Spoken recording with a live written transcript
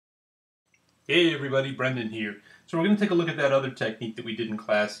Hey everybody, Brendan here. So we're going to take a look at that other technique that we did in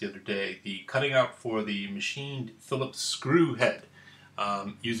class the other day, the cutting out for the machined Phillips screw head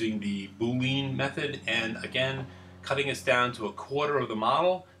using the Boolean method, and again cutting us down to a quarter of the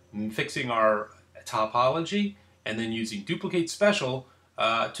model, fixing our topology, and then using duplicate special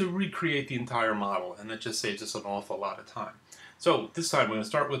to recreate the entire model, and that just saves us an awful lot of time. So this time we're going to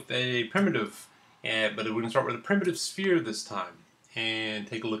start with a primitive, but we're going to start with a primitive sphere this time and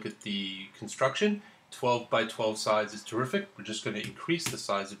take a look at the construction. 12 by 12 size is terrific. We're just going to increase the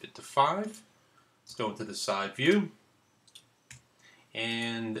size of it to 5. Let's go into the side view.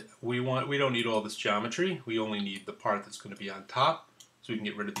 And we don't need all this geometry. We only need the part that's going to be on top, so we can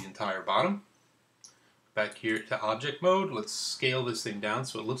get rid of the entire bottom. Back here to object mode, let's scale this thing down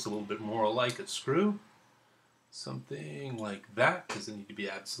so it looks a little bit more like a screw. Something like that. Doesn't need to be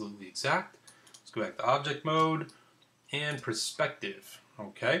absolutely exact. Let's go back to object mode and perspective.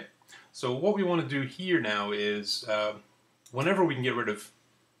 Okay, so what we want to do here now is whenever we can get rid of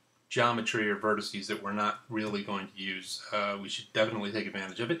geometry or vertices that we're not really going to use, we should definitely take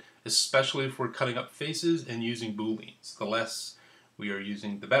advantage of it, especially if we're cutting up faces and using Booleans. The less we are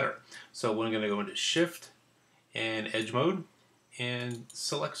using, the better. So we're going to go into shift and edge mode and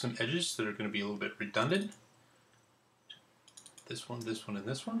select some edges that are going to be a little bit redundant. This one, and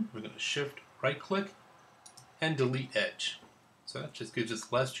this one. We're going to shift right click and delete edge. So that just gives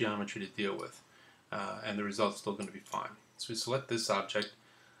us less geometry to deal with, and the result's still going to be fine. So we select this object,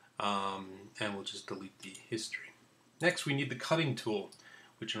 and we'll just delete the history. Next, we need the cutting tool,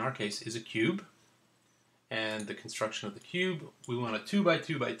 which in our case is a cube. And the construction of the cube, we want a 2 by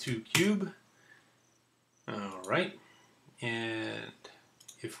 2 by 2 cube. All right, and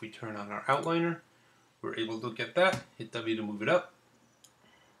if we turn on our outliner, we're able to look at that, hit W to move it up,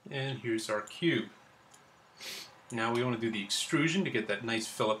 and here's our cube. Now we want to do the extrusion to get that nice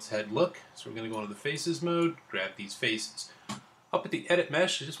Phillips head look. So we're going to go into the faces mode, grab these faces. Up at the edit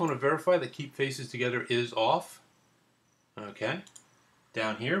mesh, I just want to verify that keep faces together is off. Okay.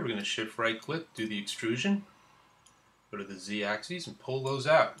 Down here, we're going to shift right click, do the extrusion, go to the Z axis and pull those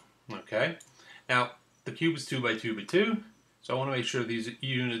out. Okay. Now the cube is 2 by 2 by 2, so I want to make sure these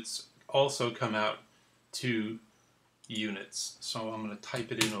units also come out 2 units. So I'm going to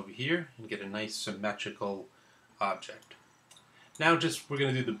type it in over here and get a nice symmetrical object. Now we're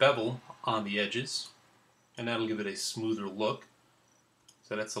going to do the bevel on the edges, and that'll give it a smoother look.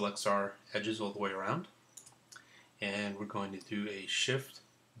 So that selects our edges all the way around. And we're going to do a shift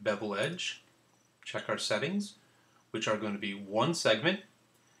bevel edge, check our settings, which are going to be 1 segment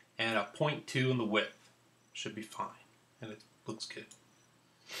and a 0.2 in the width. Should be fine, and it looks good.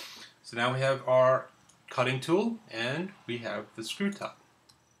 So now we have our cutting tool and we have the Screwtop.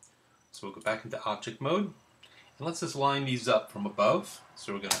 So we'll go back into object mode. And let's just line these up from above.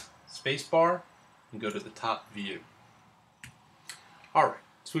 So we're going to spacebar and go to the top view. Alright,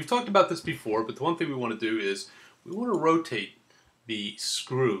 so we've talked about this before, but the one thing we want to do is we want to rotate the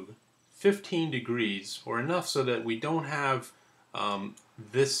screw 15 degrees or enough so that we don't have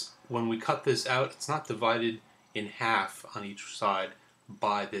this, when we cut this out, it's not divided in half on each side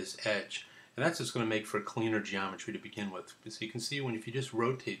by this edge. And that's just going to make for cleaner geometry to begin with. So you can see if you just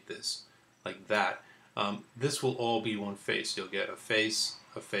rotate this like that, this will all be one face. You'll get a face,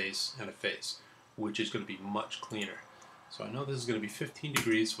 and a face, which is going to be much cleaner. So I know this is going to be 15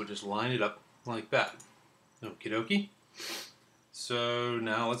 degrees, so we'll just line it up like that. Okie dokie. So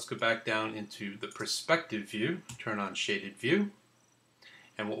now let's go back down into the perspective view, turn on shaded view,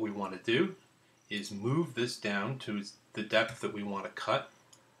 and what we want to do is move this down to the depth that we want to cut.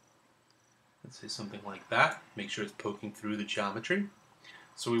 Let's say something like that. Make sure it's poking through the geometry.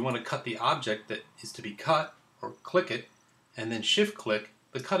 So we want to cut the object that is to be cut, or click it, and then shift click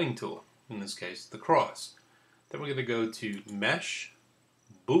the cutting tool, in this case the cross. Then we're going to go to Mesh,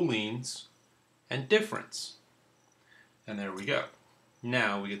 Booleans, and Difference. And there we go.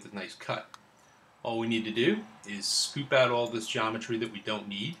 Now we get this nice cut. All we need to do is scoop out all this geometry that we don't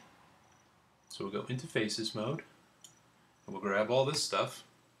need. So we'll go into Faces mode, and we'll grab all this stuff.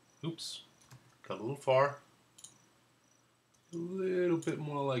 Oops, got a little far. A little bit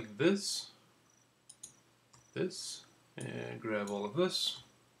more like this, and grab all of this,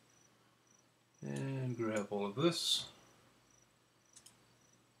 and grab all of this,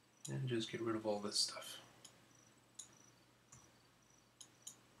 and just get rid of all this stuff.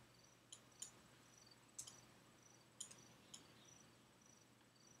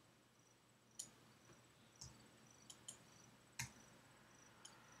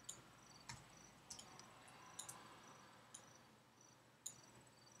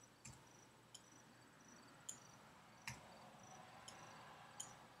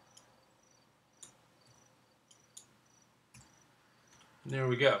 And there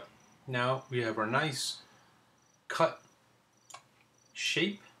we go. Now we have our nice cut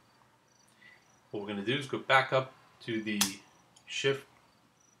shape. What we're going to do is go back up to the Shift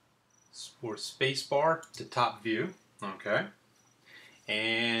or Space bar to top view. Okay.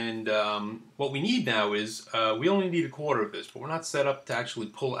 And what we need now is, we only need a quarter of this, but we're not set up to actually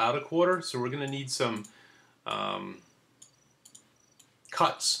pull out a quarter, so we're going to need some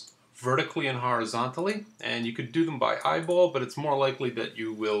cuts vertically and horizontally, and you could do them by eyeball, but it's more likely that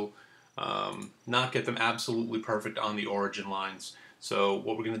you will not get them absolutely perfect on the origin lines. So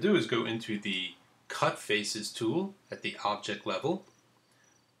what we're going to do is go into the Cut Faces tool at the object level,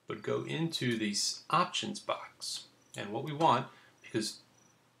 but go into the options box, and what we want, because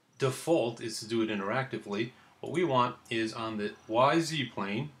default is to do it interactively, what we want is on the YZ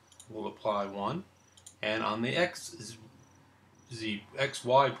plane, we'll apply one, and on the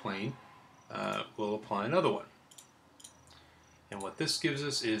XY plane, we'll apply another one. And what this gives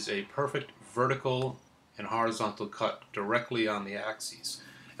us is a perfect vertical and horizontal cut directly on the axes.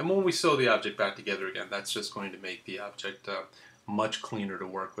 And when we sew the object back together again, that's just going to make the object much cleaner to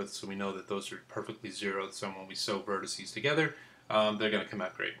work with, so we know that those are perfectly zeroed, so when we sew vertices together, they're going to come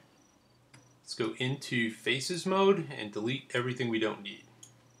out great. Let's go into Faces mode and delete everything we don't need.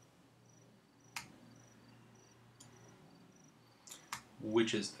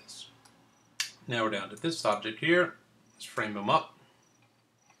 Which is this. Now we're down to this object here. Let's frame them up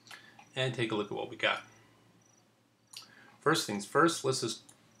and take a look at what we got. First things first, let's just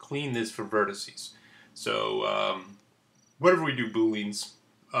clean this for vertices. So whenever we do Booleans,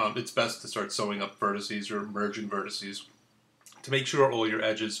 it's best to start sewing up vertices or merging vertices to make sure all your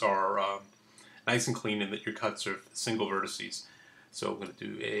edges are nice and clean and that your cuts are single vertices. So we're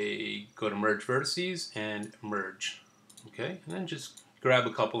going to go to Merge Vertices and Merge. Okay, and then just grab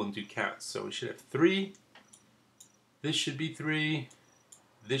a couple and do counts. So we should have 3. This should be 3.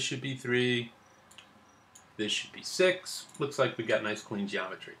 This should be 3. This should be 6. Looks like we got nice clean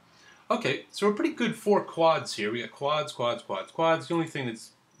geometry. Okay, so we're pretty good for quads here. We got quads, quads, quads, quads. The only thing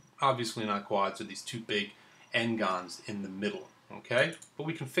that's obviously not quads are these 2 big n-gons in the middle. Okay, but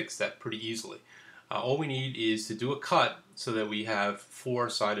we can fix that pretty easily. All we need is to do a cut so that we have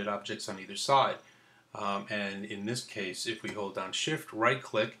 4-sided objects on either side. And in this case, if we hold down Shift,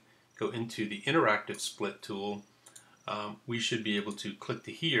 right-click, go into the Interactive Split tool, we should be able to click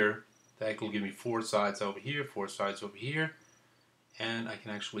to here. That will give me 4 sides over here, 4 sides over here, and I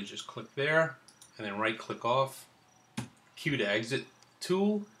can actually just click there, and then right-click off, Q to Exit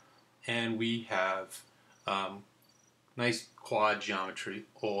tool, and we have nice quad geometry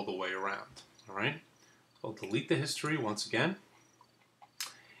all the way around. All right, so I'll delete the history once again,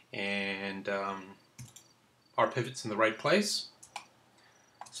 and our pivot's in the right place.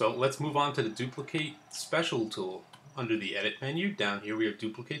 So let's move on to the Duplicate Special tool. Under the Edit menu, down here we have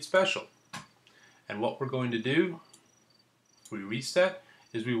Duplicate Special. And what we're going to do, if we reset,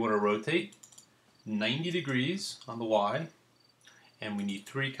 is we want to rotate 90 degrees on the Y, and we need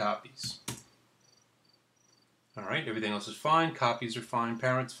 3 copies. Alright, everything else is fine, copies are fine,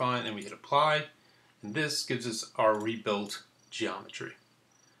 parent's fine, and we hit Apply, and this gives us our rebuilt geometry.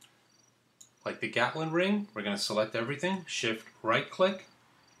 Like the Gatlin ring, we're going to select everything, Shift right-click,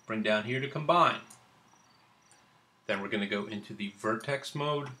 bring down here to Combine. Then we're going to go into the Vertex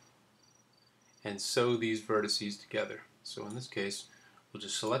mode and sew these vertices together. So in this case, we'll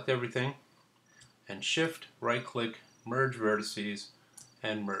just select everything and Shift right-click, Merge Vertices,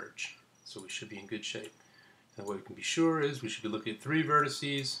 and Merge. So we should be in good shape. And what we can be sure is we should be looking at 3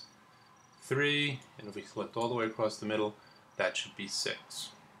 vertices, 3, and if we select all the way across the middle, that should be 6.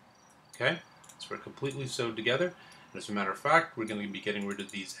 Okay, so we're completely sewed together. And as a matter of fact, we're going to be getting rid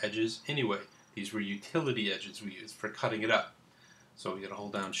of these edges anyway. These were utility edges we used for cutting it up. So we're going to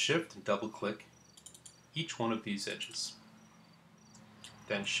hold down Shift and double click each one of these edges.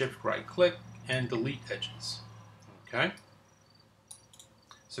 Then Shift right click and delete edges. Okay?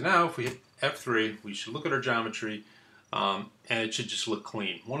 So now if we hit F3, we should look at our geometry and it should just look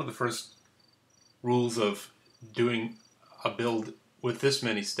clean. One of the first rules of doing a build with this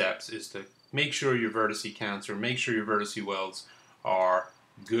many steps is to make sure your vertice counts or make sure your vertice welds are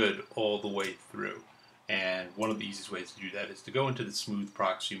good all the way through. And one of the easiest ways to do that is to go into the smooth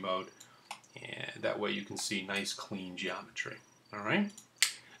proxy mode, and that way you can see nice clean geometry. Alright?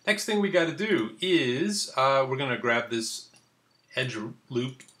 Next thing we got to do is we're going to grab this edge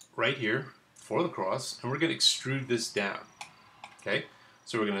loop right here for the cross, and we're going to extrude this down. Okay?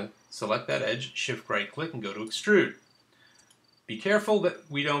 So we're going to select that edge, Shift right click, and go to Extrude. Be careful that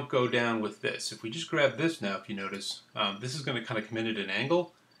we don't go down with this. If we just grab this now, if you notice, this is going to kind of come in at an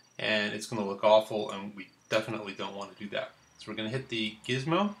angle, and it's going to look awful, and we definitely don't want to do that. So we're going to hit the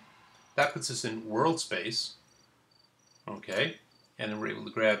gizmo. That puts us in world space. Okay. And then we're able to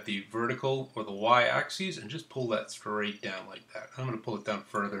grab the vertical or the y-axis and just pull that straight down like that. I'm going to pull it down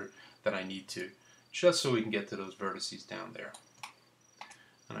further than I need to, just so we can get to those vertices down there.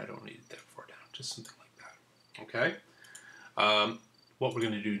 And I don't need it that far down, just something like that. Okay. What we're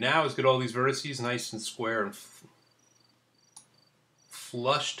going to do now is get all these vertices nice and square and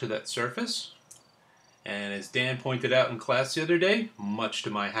flush to that surface. And as Dan pointed out in class the other day, much to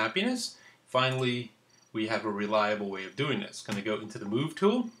my happiness, finally we have a reliable way of doing this. Going to go into the Move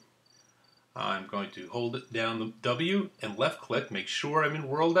tool. I'm going to hold it down the W and left click, make sure I'm in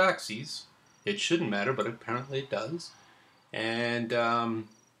world axes. It shouldn't matter, but apparently it does. And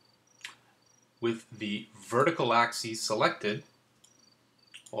with the vertical axis selected,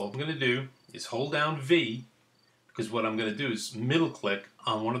 all I'm going to do is hold down V, because what I'm going to do is middle click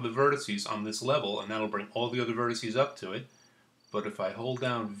on one of the vertices on this level, and that'll bring all the other vertices up to it. But if I hold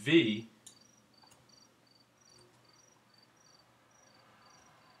down V,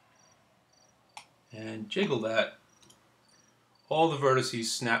 and jiggle that, all the vertices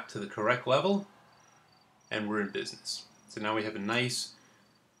snap to the correct level, and we're in business. So now we have a nice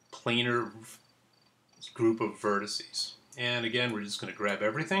planar group of vertices. And again, we're just going to grab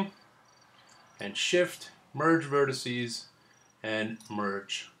everything and shift, merge vertices, and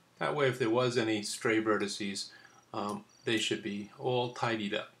merge. That way, if there was any stray vertices, they should be all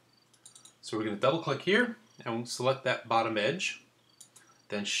tidied up. So we're going to double click here and select that bottom edge,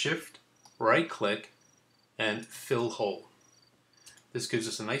 then shift, right click, and fill hole. This gives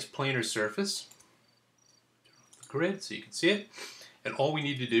us a nice planar surface. Turn off the grid so you can see it. And all we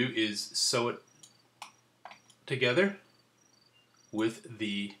need to do is sew it together with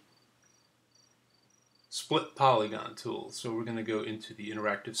the split polygon tool. So we're going to go into the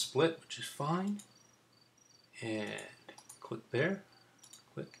interactive split, which is fine, and click there,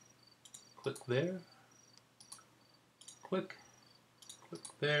 click, click there, click, click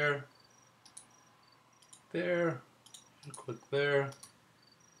there, there, and click there,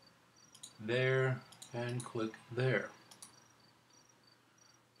 there, and click there.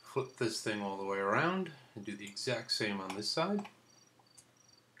 Flip this thing all the way around and do the exact same on this side.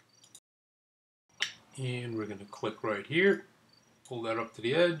 And we're going to click right here, pull that up to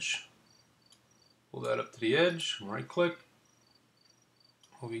the edge, pull that up to the edge, right click,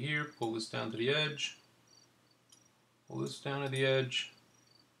 over here, pull this down to the edge, pull this down to the edge,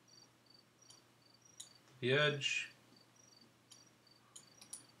 the edge,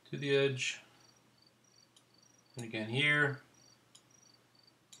 to the edge, and again here,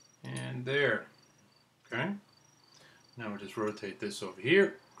 and there. Okay, now we'll just rotate this over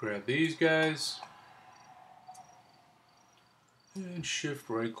here, grab these guys, and shift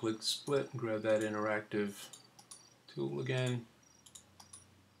right click split and grab that interactive tool again,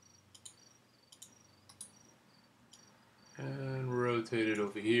 and rotate it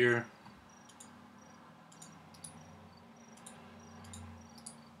over here.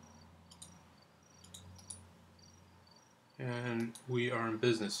 And we are in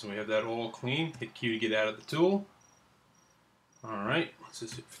business. So we have that all clean. Hit Q to get out of the tool. Alright, let's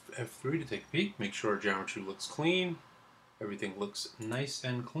just hit F3 to take a peek. Make sure our geometry looks clean. Everything looks nice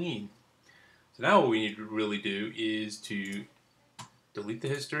and clean. So now what we need to really do is to delete the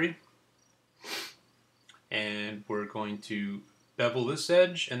history. And we're going to bevel this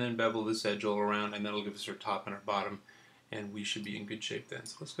edge and then bevel this edge all around, and that'll give us our top and our bottom, and we should be in good shape then.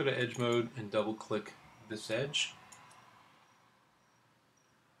 So let's go to edge mode and double click this edge.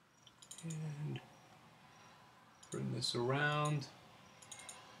 And bring this around.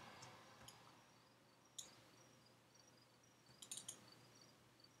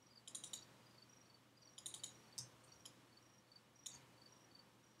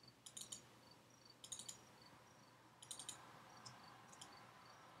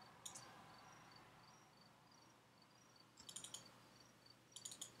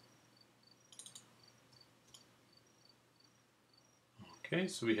 Okay,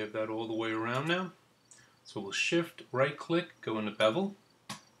 so we have that all the way around now. So we'll shift, right click, go into bevel.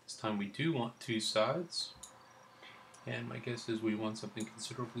 This time we do want two sides. And my guess is we want something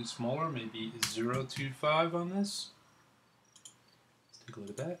considerably smaller, maybe 0.25 on this. Let's take a look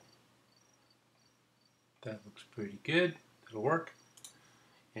at that. That looks pretty good. That'll work.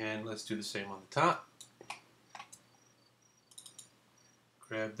 And let's do the same on the top.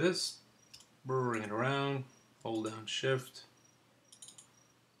 Grab this, bring it around, hold down shift.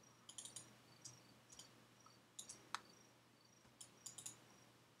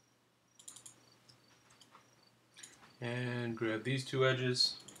 And grab these two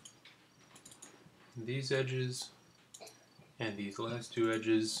edges, these edges, and these last two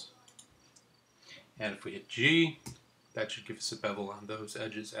edges. And if we hit G, that should give us a bevel on those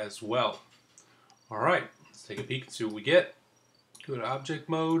edges as well. Alright, let's take a peek and see what we get. Go to Object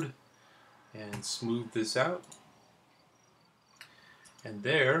Mode and smooth this out. And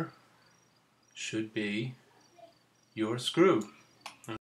there should be your screw.